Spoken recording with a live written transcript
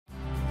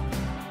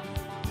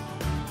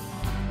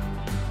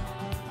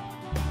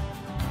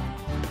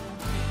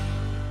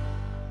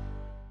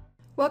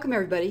Welcome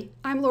everybody,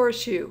 I'm Laura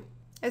Hsu.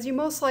 As you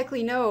most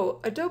likely know,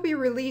 Adobe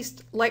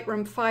released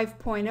Lightroom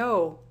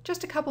 5.0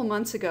 just a couple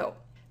months ago.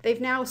 They've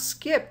now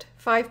skipped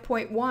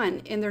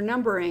 5.1 in their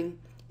numbering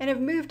and have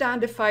moved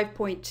on to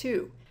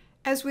 5.2.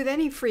 As with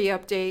any free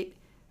update,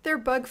 there are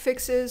bug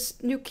fixes,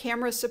 new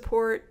camera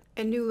support,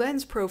 and new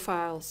lens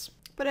profiles.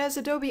 But as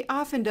Adobe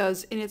often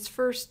does in its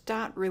first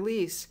dot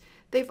release,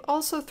 they've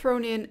also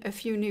thrown in a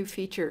few new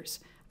features.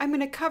 I'm going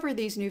to cover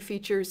these new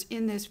features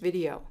in this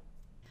video.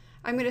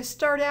 I'm going to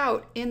start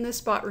out in the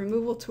spot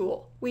removal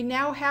tool. We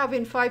now have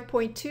in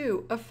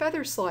 5.2 a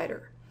feather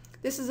slider.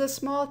 This is a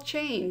small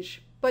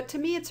change, but to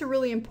me it's a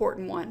really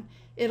important one.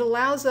 It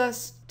allows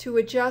us to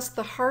adjust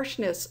the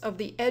harshness of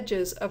the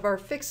edges of our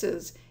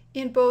fixes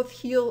in both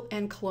heal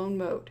and clone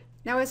mode.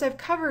 Now, as I've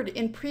covered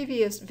in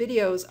previous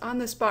videos on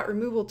the spot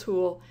removal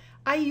tool,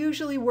 I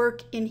usually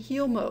work in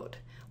heal mode.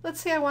 Let's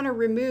say I want to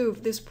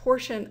remove this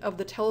portion of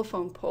the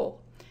telephone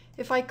pole.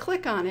 If I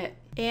click on it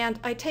and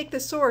I take the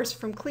source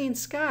from clean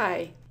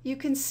sky, you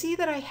can see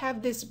that I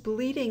have this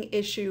bleeding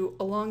issue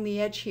along the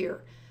edge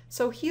here.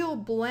 So heal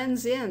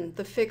blends in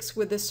the fix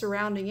with the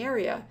surrounding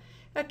area.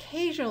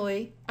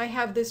 Occasionally I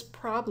have this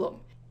problem.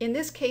 In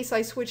this case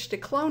I switched to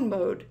clone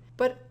mode,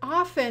 but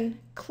often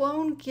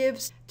clone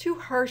gives too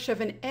harsh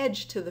of an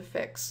edge to the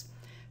fix.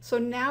 So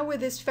now with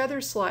this feather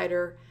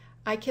slider,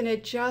 I can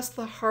adjust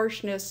the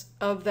harshness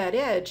of that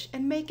edge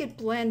and make it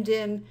blend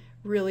in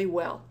really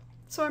well.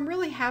 So I'm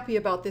really happy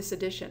about this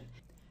addition.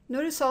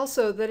 Notice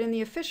also that in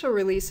the official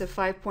release of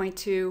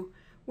 5.2,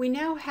 we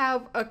now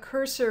have a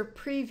cursor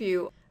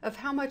preview of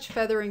how much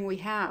feathering we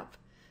have.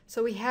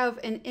 So we have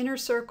an inner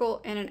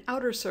circle and an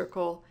outer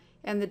circle,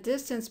 and the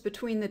distance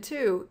between the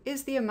two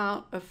is the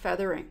amount of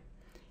feathering.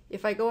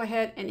 If I go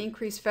ahead and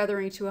increase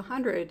feathering to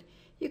 100,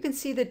 you can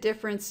see the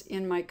difference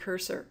in my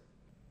cursor.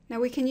 Now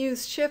we can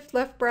use Shift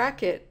left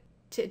bracket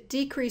to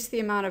decrease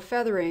the amount of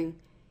feathering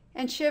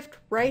and Shift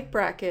right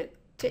bracket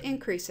to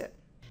increase it.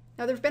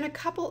 Now there have been a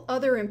couple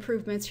other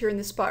improvements here in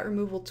the spot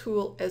removal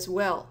tool as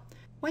well.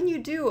 When you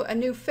do a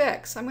new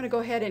fix, I'm going to go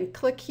ahead and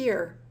click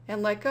here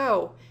and let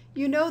go.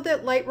 You know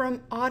that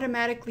Lightroom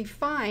automatically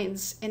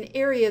finds an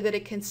area that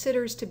it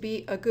considers to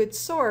be a good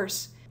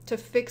source to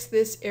fix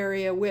this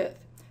area with.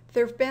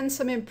 There have been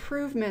some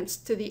improvements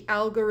to the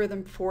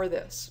algorithm for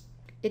this.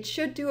 It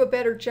should do a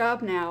better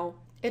job now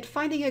at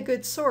finding a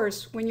good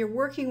source when you're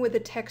working with a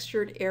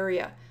textured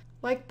area,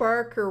 like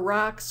bark or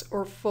rocks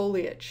or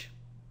foliage.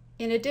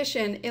 In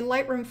addition, in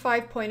Lightroom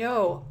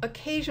 5.0,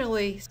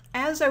 occasionally,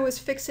 as I was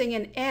fixing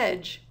an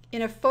edge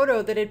in a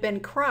photo that had been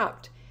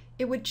cropped,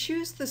 it would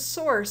choose the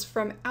source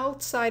from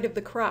outside of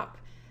the crop.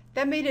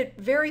 That made it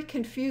very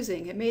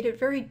confusing. It made it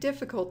very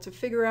difficult to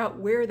figure out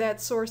where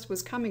that source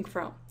was coming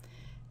from.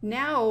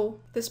 Now,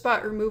 the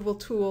spot removal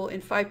tool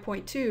in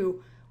 5.2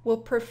 will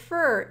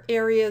prefer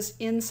areas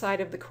inside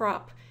of the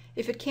crop.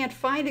 If it can't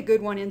find a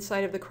good one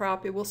inside of the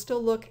crop, it will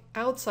still look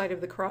outside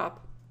of the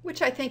crop,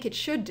 which I think it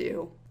should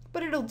do,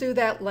 but it'll do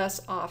that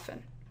less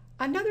often.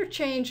 Another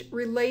change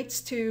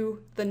relates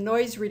to the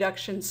noise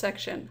reduction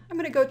section. I'm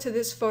going to go to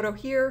this photo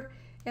here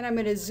and I'm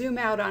going to zoom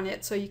out on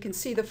it so you can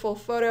see the full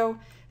photo.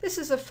 This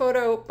is a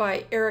photo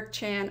by Eric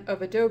Chan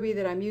of Adobe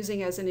that I'm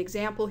using as an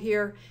example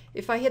here.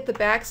 If I hit the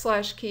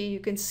backslash key,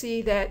 you can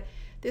see that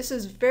this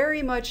is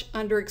very much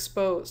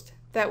underexposed.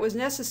 That was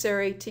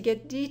necessary to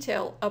get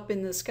detail up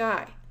in the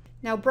sky.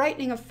 Now,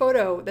 brightening a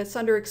photo that's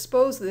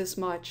underexposed this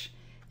much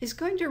is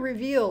going to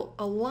reveal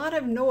a lot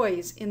of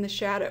noise in the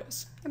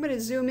shadows. I'm going to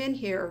zoom in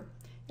here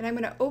and I'm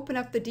going to open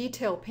up the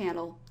detail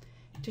panel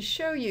to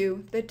show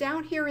you that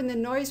down here in the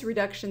noise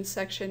reduction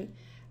section,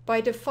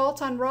 by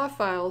default on raw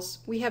files,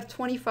 we have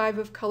 25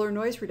 of color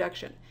noise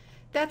reduction.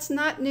 That's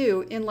not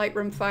new in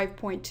Lightroom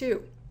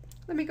 5.2.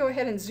 Let me go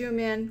ahead and zoom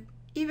in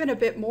even a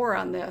bit more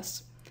on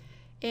this.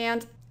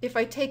 And if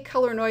I take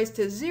color noise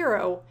to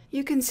 0,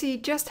 you can see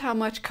just how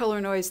much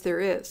color noise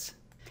there is.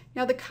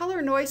 Now the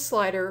color noise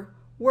slider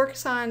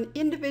works on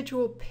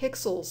individual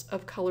pixels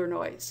of color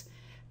noise.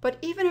 But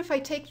even if I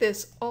take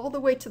this all the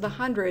way to the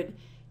 100,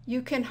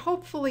 you can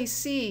hopefully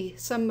see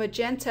some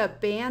magenta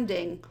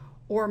banding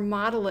or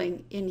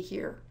modeling in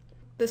here.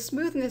 The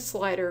Smoothness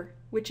Slider,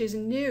 which is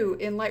new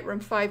in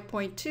Lightroom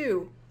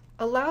 5.2,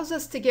 allows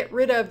us to get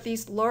rid of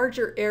these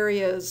larger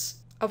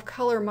areas of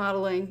color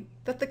modeling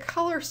that the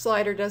color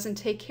slider doesn't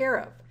take care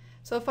of.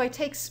 So if I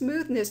take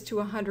smoothness to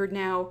 100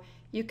 now,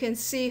 you can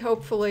see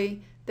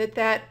hopefully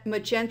that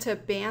magenta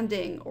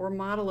banding or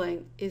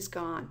modeling is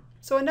gone.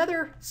 So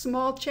another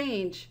small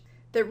change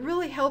that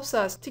really helps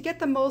us to get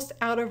the most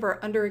out of our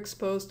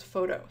underexposed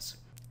photos.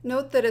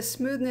 Note that a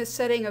smoothness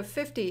setting of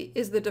 50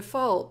 is the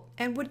default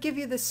and would give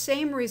you the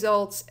same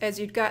results as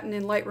you'd gotten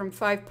in Lightroom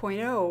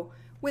 5.0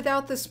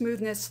 without the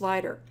smoothness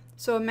slider.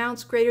 So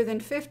amounts greater than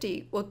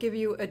 50 will give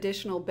you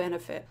additional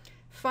benefit.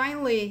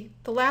 Finally,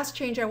 the last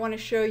change I want to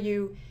show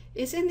you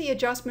is in the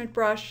adjustment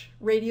brush,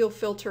 radial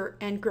filter,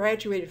 and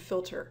graduated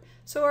filter.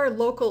 So our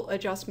local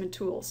adjustment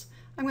tools.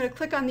 I'm going to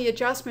click on the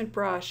adjustment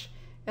brush,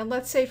 and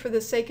let's say for the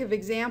sake of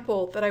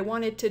example that I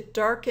wanted to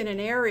darken an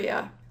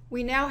area.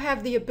 We now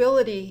have the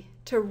ability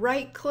to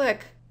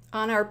right-click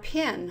on our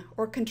pin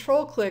or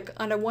control click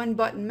on a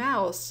one-button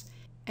mouse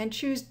and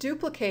choose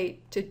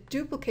Duplicate to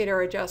duplicate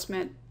our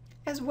adjustment,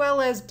 as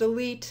well as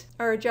delete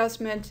our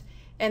adjustment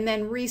and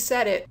then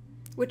reset it,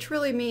 which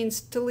really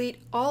means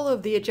delete all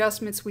of the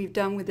adjustments we've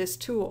done with this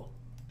tool.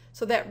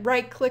 So that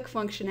right-click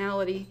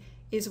functionality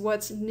is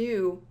what's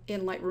new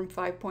in Lightroom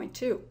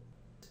 5.2.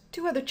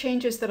 Two other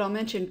changes that I'll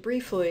mention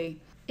briefly.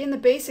 In the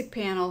basic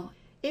panel,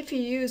 if you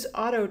use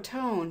auto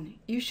tone,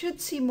 you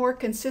should see more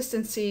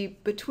consistency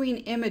between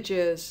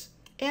images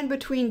and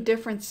between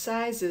different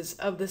sizes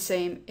of the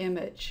same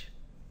image.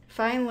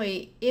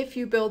 Finally, if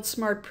you build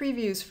smart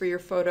previews for your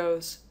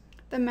photos,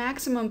 the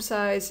maximum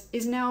size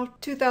is now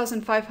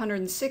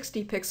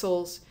 2560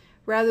 pixels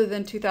rather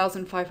than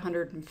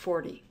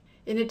 2540.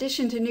 In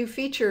addition to new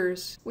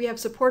features, we have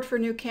support for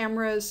new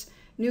cameras,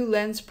 new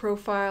lens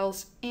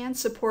profiles, and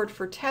support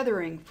for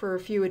tethering for a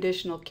few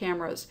additional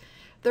cameras.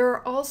 There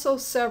are also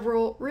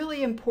several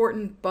really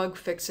important bug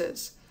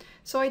fixes.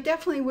 So I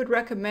definitely would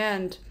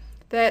recommend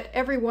that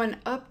everyone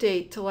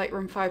update to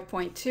Lightroom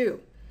 5.2.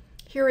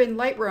 Here in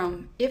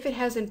Lightroom, if it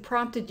hasn't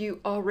prompted you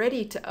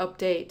already to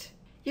update,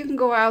 you can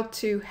go out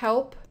to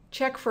Help,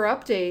 check for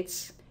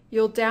updates,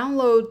 you'll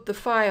download the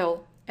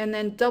file, and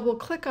then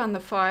double-click on the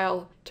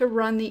file to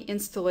run the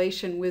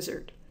installation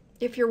wizard.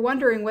 If you're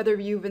wondering whether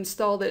you've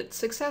installed it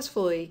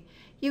successfully,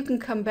 you can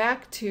come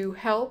back to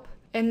Help,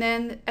 and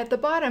then at the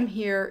bottom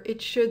here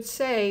it should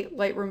say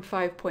Lightroom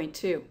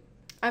 5.2.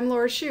 I'm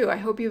Laura Shu. I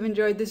hope you've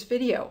enjoyed this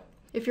video.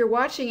 If you're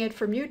watching it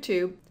from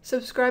YouTube,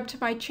 subscribe to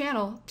my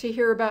channel to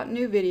hear about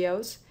new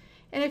videos,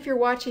 and if you're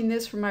watching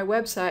this from my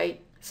website,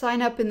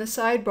 sign up in the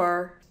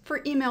sidebar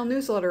for email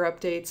newsletter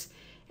updates,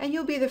 and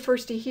you'll be the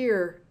first to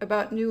hear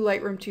about new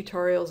Lightroom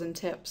tutorials and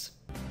tips.